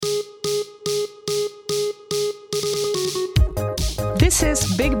This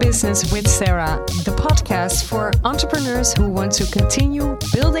is Big Business with Sarah, the podcast for entrepreneurs who want to continue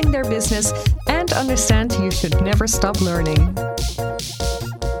building their business and understand you should never stop learning.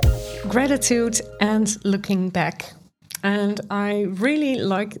 Gratitude and looking back. And I really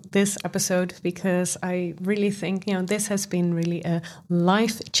like this episode because I really think, this has been really a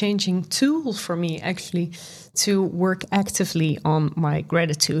life-changing tool for me, actually, to work actively on my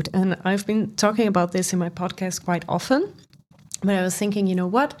gratitude. And I've been talking about this in my podcast quite often. But I was thinking,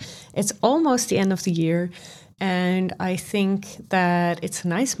 it's almost the end of the year. And I think that it's a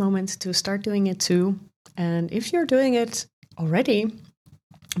nice moment to start doing it too. And if you're doing it already,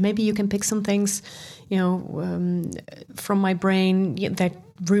 maybe you can pick some things, from my brain that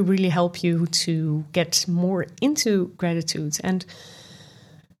really help you to get more into gratitude. And,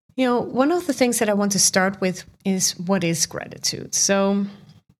 one of the things that I want to start with is what is gratitude? So,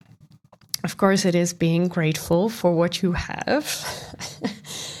 of course, it is being grateful for what you have.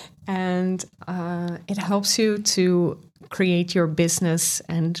 And it helps you to create your business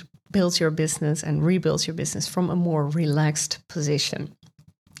and build your business and rebuild your business from a more relaxed position.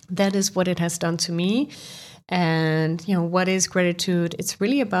 That is what it has done to me. And, what is gratitude? It's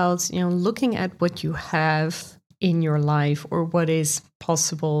really about, looking at what you have in your life or what is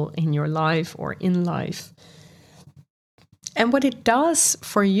possible in your life or in life. And what it does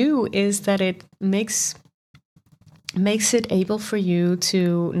for you is that it makes it able for you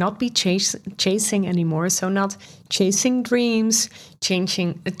to not be chasing anymore. So not chasing dreams,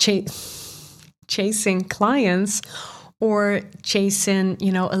 chasing clients, or chasing,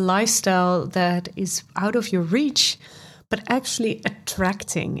 a lifestyle that is out of your reach, but actually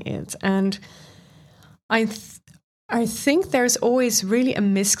attracting it. And I think there's always really a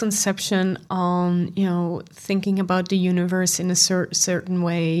misconception on, thinking about the universe in a certain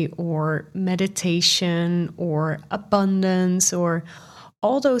way, or meditation, or abundance, or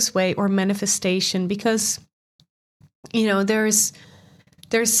all those ways, or manifestation, because, there's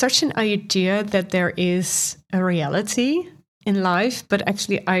such an idea that there is a reality in life, but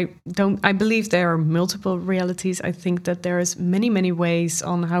actually I believe there are multiple realities. I think that there is many, many ways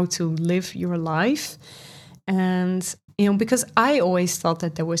on how to live your life. And, because I always thought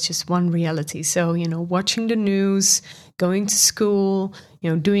that there was just one reality. So, watching the news, going to school,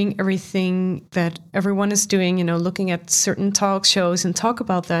 doing everything that everyone is doing, looking at certain talk shows and talk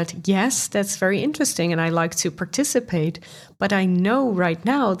about that. Yes, that's very interesting. And I like to participate. But I know right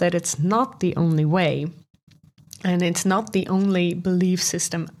now that it's not the only way. And it's not the only belief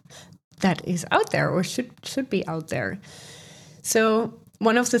system that is out there or should be out there. So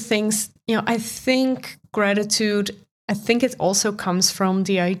one of the things, I think gratitude, it also comes from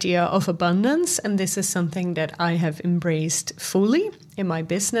the idea of abundance. And this is something that I have embraced fully in my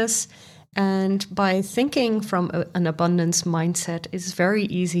business. And by thinking from an abundance mindset, it's very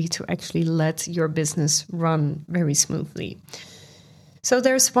easy to actually let your business run very smoothly. So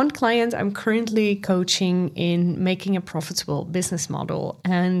there's one client I'm currently coaching in making a profitable business model.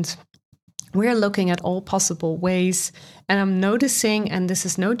 And we're looking at all possible ways, and I'm noticing, and this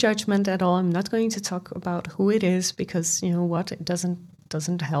is no judgment at all, I'm not going to talk about who it is because, it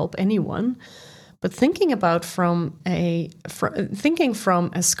doesn't help anyone. But thinking about from a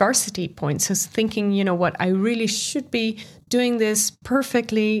scarcity point, so thinking, I really should be doing this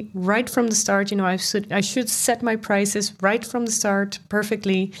perfectly right from the start. I should set my prices right from the start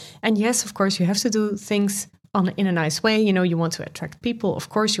perfectly. And yes, of course, you have to do things in a nice way. You want to attract people. Of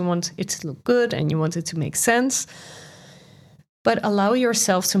course, you want it to look good and you want it to make sense. But allow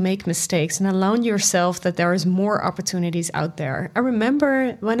yourself to make mistakes and allow yourself that there is more opportunities out there. I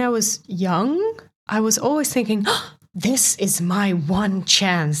remember when I was young, I was always thinking, this is my one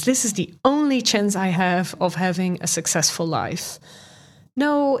chance. This is the only chance I have of having a successful life.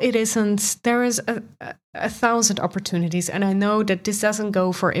 No, it isn't. There is a thousand opportunities. And I know that this doesn't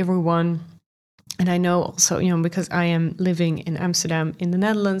go for everyone. And I know also, because I am living in Amsterdam, in the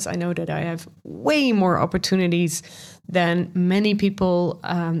Netherlands, I know that I have way more opportunities than many people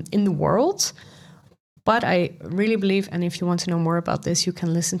in the world. But I really believe, and if you want to know more about this, you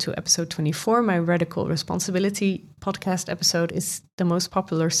can listen to episode 24. My Radical Responsibility podcast episode is the most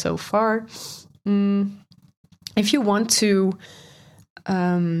popular so far. If you want to,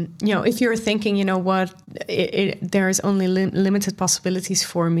 if you're thinking, there's only limited possibilities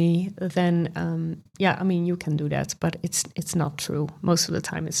for me, then, you can do that, but it's not true. Most of the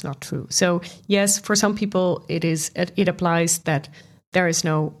time, it's not true. So yes, for some people, it applies that there is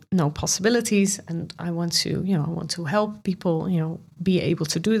no possibilities, and I want to help people, be able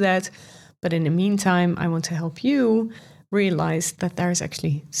to do that. But in the meantime, I want to help you realize that there is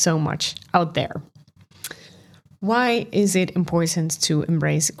actually so much out there. why is it important to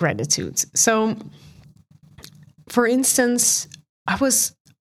embrace gratitude? So, for instance, I was,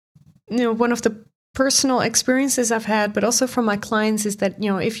 one of the personal experiences I've had, but also from my clients, is that,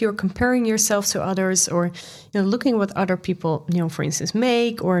 if you're comparing yourself to others, or, looking what other people, for instance,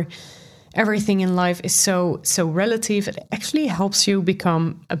 make, or everything in life is so relative, it actually helps you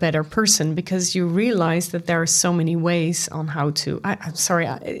become a better person, because you realize that there are so many ways on how to. I'm sorry,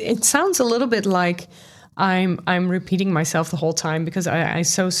 it sounds a little bit like I'm repeating myself the whole time, because I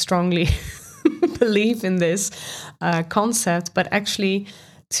so strongly believe in this concept, but actually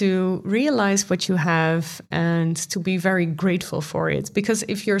to realize what you have and to be very grateful for it. Because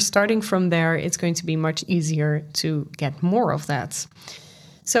if you're starting from there, it's going to be much easier to get more of that.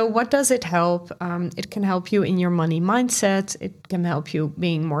 So what does it help? It can help you in your money mindset. It can help you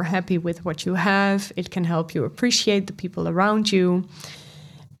being more happy with what you have. It can help you appreciate the people around you.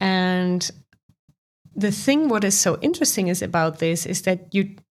 And the thing what is so interesting is about this is that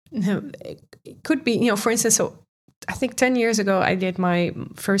it could be, for instance, so I think 10 years ago, I did my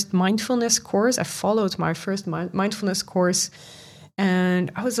first mindfulness course. I followed my first mindfulness course,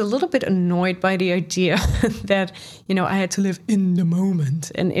 and I was a little bit annoyed by the idea that, I had to live in the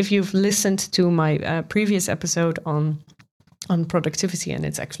moment. And if you've listened to my previous episode on productivity, and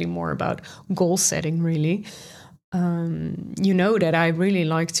it's actually more about goal setting, really, you know that I really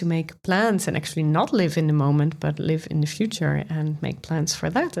like to make plans and actually not live in the moment, but live in the future and make plans for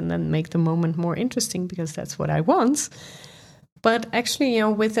that, and then make the moment more interesting, because that's what I want. But actually,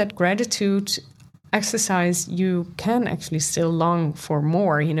 with that gratitude exercise, you can actually still long for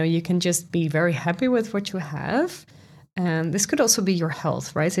more. You can just be very happy with what you have. And this could also be your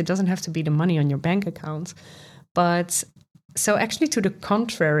health, right? So it doesn't have to be the money on your bank account. But so actually, to the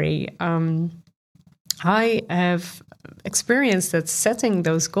contrary, I have experienced that setting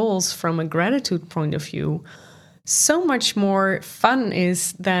those goals from a gratitude point of view so much more fun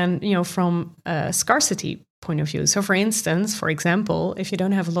is than, from a scarcity point of view. So for example, if you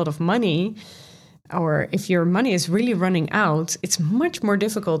don't have a lot of money, or if your money is really running out, it's much more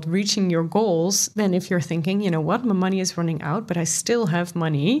difficult reaching your goals than if you're thinking, my money is running out, but I still have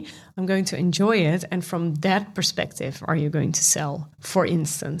money. I'm going to enjoy it. And from that perspective, are you going to sell, for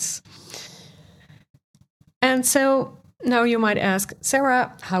instance? And so now you might ask,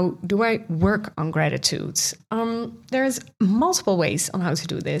 Sarah, how do I work on gratitude? There's multiple ways on how to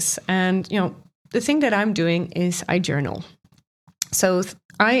do this. And, the thing that I'm doing is I journal. So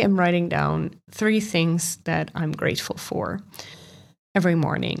I am writing down 3 things that I'm grateful for every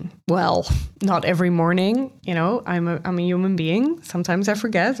morning. Well, not every morning. I'm a human being. Sometimes I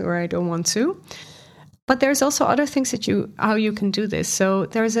forget, or I don't want to. But there's also other things how you can do this. So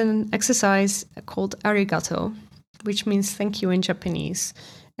there's an exercise called arigato, which means thank you in Japanese.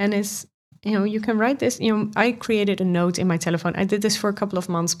 And it's, you can write this. I created a note in my telephone. I did this for a couple of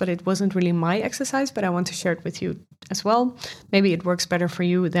months, but it wasn't really my exercise, but I want to share it with you as well. Maybe it works better for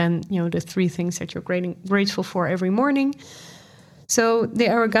you than, the 3 things that you're grateful for every morning. So the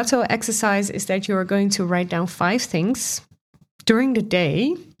arigato exercise is that you are going to write down 5 things during the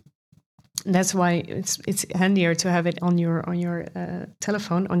day. That's why it's handier to have it on your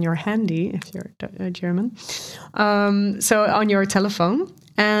telephone, on your handy, if you're German. So on your telephone.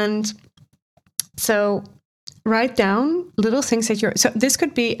 And so write down little things that so this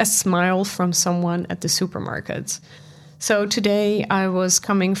could be a smile from someone at the supermarket. So today I was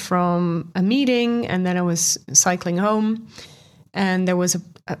coming from a meeting, and then I was cycling home, and there was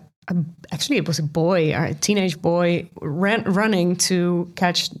actually it was a boy, a teenage boy, running to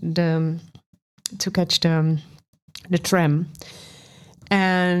catch the tram,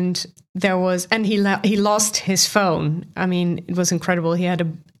 and he lost his phone. I mean, it was incredible. He had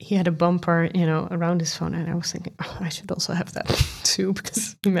a bumper, around his phone, and I was thinking, I should also have that too,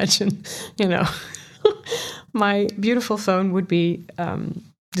 because imagine, my beautiful phone would be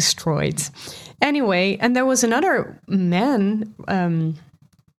destroyed. Anyway, and there was another man,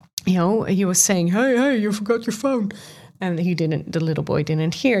 he was saying, hey, you forgot your phone. And the little boy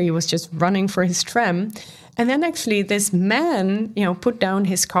didn't hear. He was just running for his tram. And then actually this man, put down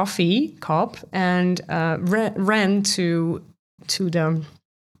his coffee cup and ran to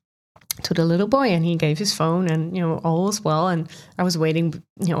the little boy, and he gave his phone, and, all was well. And I was waiting,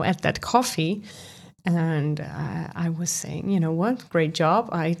 at that coffee, and I was saying, what, great job.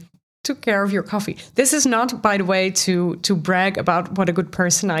 I took care of your coffee. This is not, by the way, to brag about what a good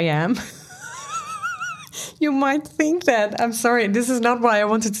person I am. You might think that. I'm sorry. This is not why I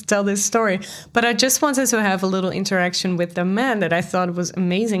wanted to tell this story. But I just wanted to have a little interaction with the man that I thought was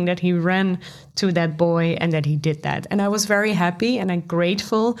amazing that he ran to that boy and that he did that. And I was very happy and I'm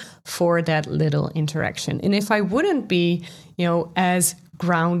grateful for that little interaction. And if I wouldn't be, as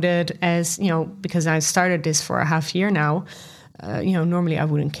grounded as, because I started this for a half year now, normally I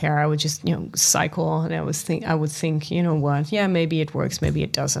wouldn't care. I would just, cycle, and I would think, what? Yeah, maybe it works, maybe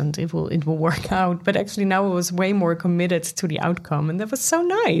it doesn't. It will work out. But actually, now I was way more committed to the outcome, and that was so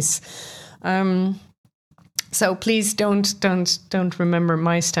nice. So please don't remember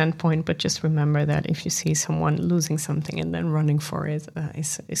my standpoint, but just remember that if you see someone losing something and then running for it,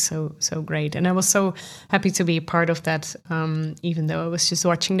 is so great. And I was so happy to be a part of that, even though I was just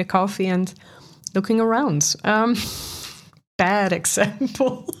watching the coffee and looking around. Bad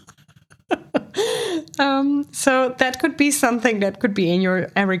example. So that could be something that could be in your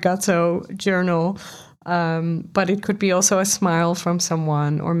arigato journal, but it could be also a smile from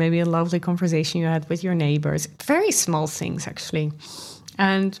someone, or maybe a lovely conversation you had with your neighbors. Very small things, actually.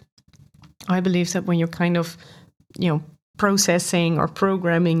 And I believe that when you're kind of, processing or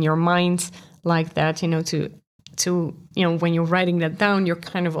programming your mind like that, to when you're writing that down, you're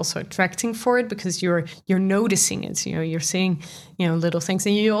kind of also attracting for it, because you're noticing it. You're seeing little things,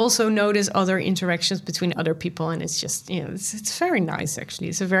 and you also notice other interactions between other people, and it's just it's very nice, actually.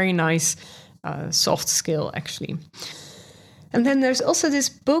 It's a very nice soft skill, actually. And then there's also this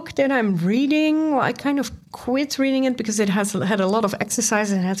book that I'm reading. Well, I kind of quit reading it because it had a lot of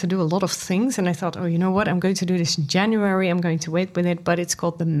exercise and had to do a lot of things. And I thought, oh, you know what? I'm going to do this in January. I'm going to wait with it. But it's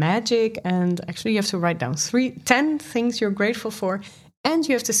called The Magic. And actually, you have to write down 10 things you're grateful for. And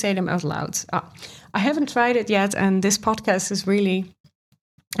you have to say them out loud. I haven't tried it yet. And this podcast is really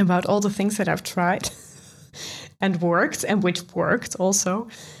about all the things that I've tried and worked, and which worked also.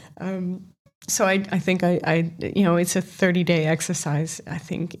 So I think I it's a 30-day exercise, I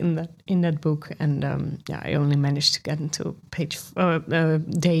think, in that book, and I only managed to get into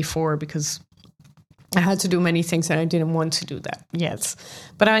day 4 because I had to do many things and I didn't want to do that yet,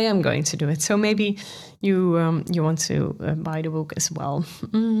 but I am going to do it. So maybe you want to buy the book as well.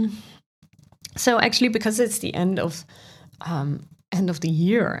 So actually, because it's the end of the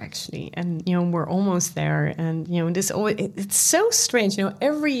year, actually, and we're almost there, and it's so strange.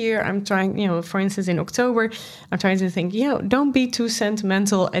 Every year I'm trying, for instance, in October, I'm trying to think, don't be too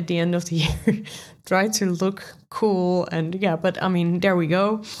sentimental at the end of the year. Try to look cool, and but I mean, there we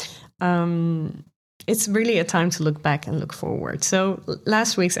go. It's really a time to look back and look forward. So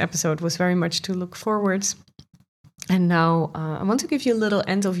last week's episode was very much to look forwards. And now I want to give you a little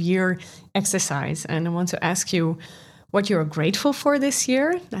end of year exercise, and I want to ask you what you're grateful for this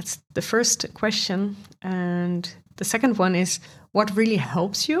year. That's the first question. And the second one is what really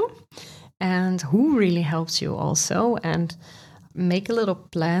helps you and who really helps you also. And make a little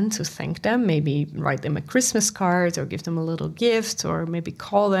plan to thank them. Maybe write them a Christmas card or give them a little gift, or maybe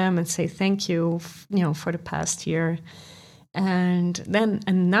call them and say thank you, for the past year. And then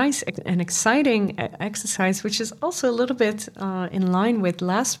a nice and exciting exercise, which is also a little bit in line with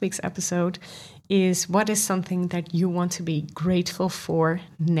last week's episode, is what is something that you want to be grateful for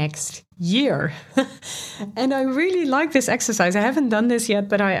next year? And I really like this exercise. I haven't done this yet,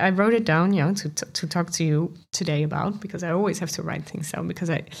 but I wrote it down, to talk to you today about, because I always have to write things down, because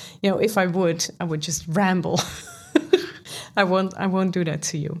if I would just ramble. I won't do that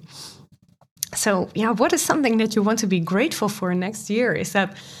to you. So, what is something that you want to be grateful for next year? Is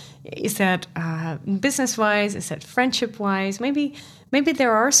that business-wise? Is that friendship-wise? Maybe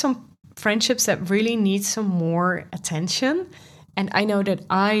there are some friendships that really need some more attention. And I know that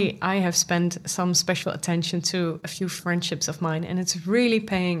I have spent some special attention to a few friendships of mine, and it's really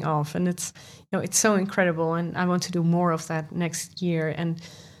paying off. And it's so incredible. And I want to do more of that next year. And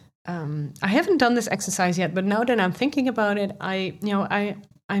I haven't done this exercise yet, but now that I'm thinking about it,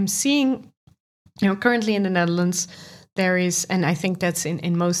 I'm seeing, currently in the Netherlands, there is, and I think that's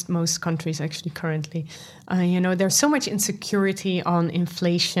in most countries actually currently, there's so much insecurity on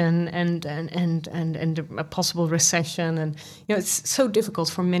inflation and a possible recession, and it's so difficult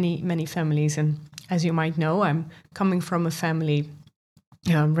for many families. And as you might know, I'm coming from a family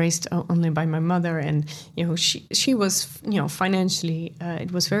raised only by my mother, and she was financially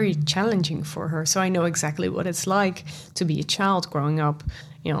it was very challenging for her. So I know exactly what it's like to be a child growing up,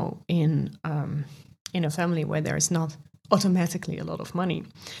 in a family where there is not automatically a lot of money.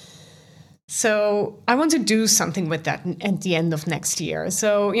 So I want to do something with that at the end of next year.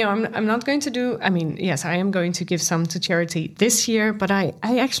 So, I'm not going to do, yes, I am going to give some to charity this year, but I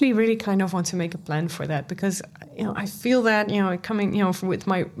actually really kind of want to make a plan for that because, I feel that, coming, with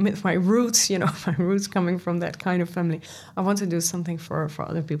my roots, my roots coming from that kind of family, I want to do something for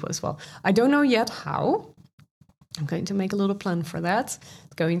other people as well. I don't know yet how. I'm going to make a little plan for that.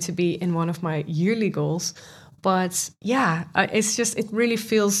 It's going to be in one of my yearly goals. But yeah, it really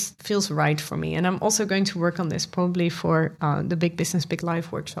feels right for me. And I'm also going to work on this probably for the Big Business, Big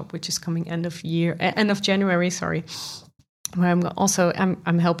Life workshop, which is coming end of January, where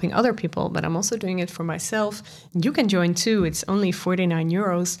I'm helping other people, but I'm also doing it for myself. You can join too. It's only 49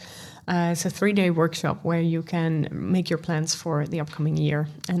 euros. It's a 3-day workshop where you can make your plans for the upcoming year.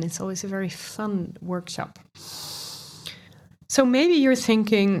 And it's always a very fun workshop. So maybe you're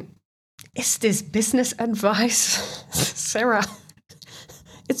thinking, is this business advice? Sarah,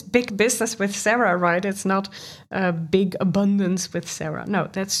 it's big business with Sarah, right? It's not big abundance with Sarah. No,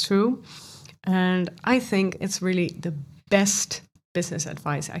 that's true. And I think it's really the best business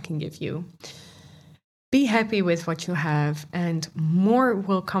advice I can give you. Be happy with what you have and more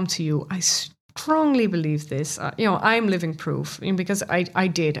will come to you. I strongly believe this. I'm living proof because I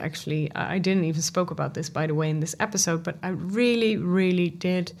did actually. I didn't even spoke about this, by the way, in this episode, but I really, really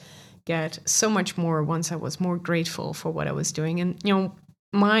did get so much more once I was more grateful for what I was doing. And,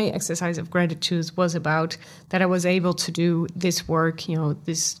 my exercise of gratitude was about that I was able to do this work,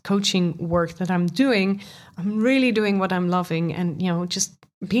 this coaching work that I'm doing. I'm really doing what I'm loving. And, just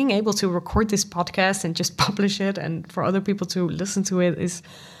being able to record this podcast and just publish it and for other people to listen to it is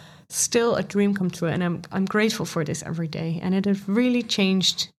still a dream come true. And I'm grateful for this every day. And it has really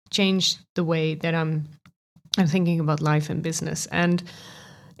changed the way that I'm thinking about life and business. And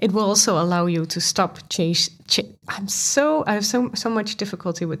it will also allow you to stop I have so much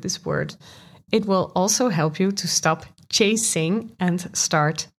difficulty with this word. It will also help you to stop chasing and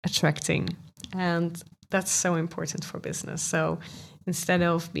start attracting. And that's so important for business. So instead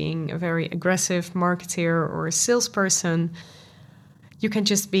of being a very aggressive marketer or a salesperson, you can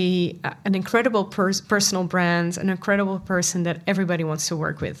just be an incredible personal brand, an incredible person that everybody wants to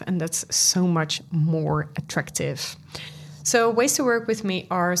work with. And that's so much more attractive. So ways to work with me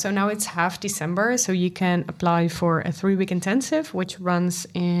are, so now it's half December, so you can apply for a 3-week intensive, which runs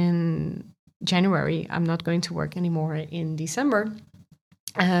in January. I'm not going to work anymore in December.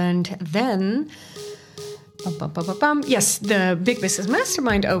 And then, yes, the Big Business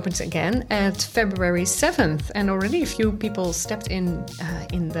Mastermind opens again at February 7th. And already a few people stepped in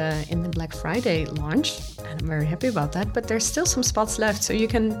the Black Friday launch. And I'm very happy about that. But there's still some spots left. So you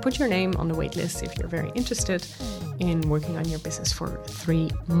can put your name on the wait list if you're very interested in working on your business for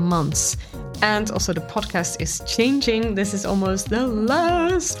 3 months. And also the podcast is changing. This is almost the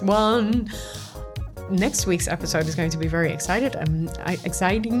last one. Next week's episode is going to be very exciting.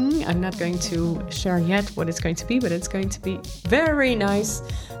 I'm not going to share yet what it's going to be, but it's going to be very nice.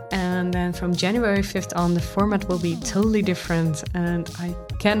 And then from January 5th on, the format will be totally different. And I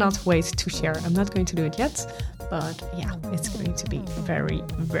cannot wait to share. I'm not going to do it yet, but yeah, it's going to be very,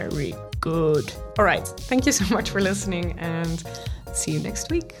 very good. All right. Thank you so much for listening and see you next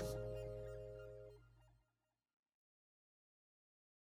week.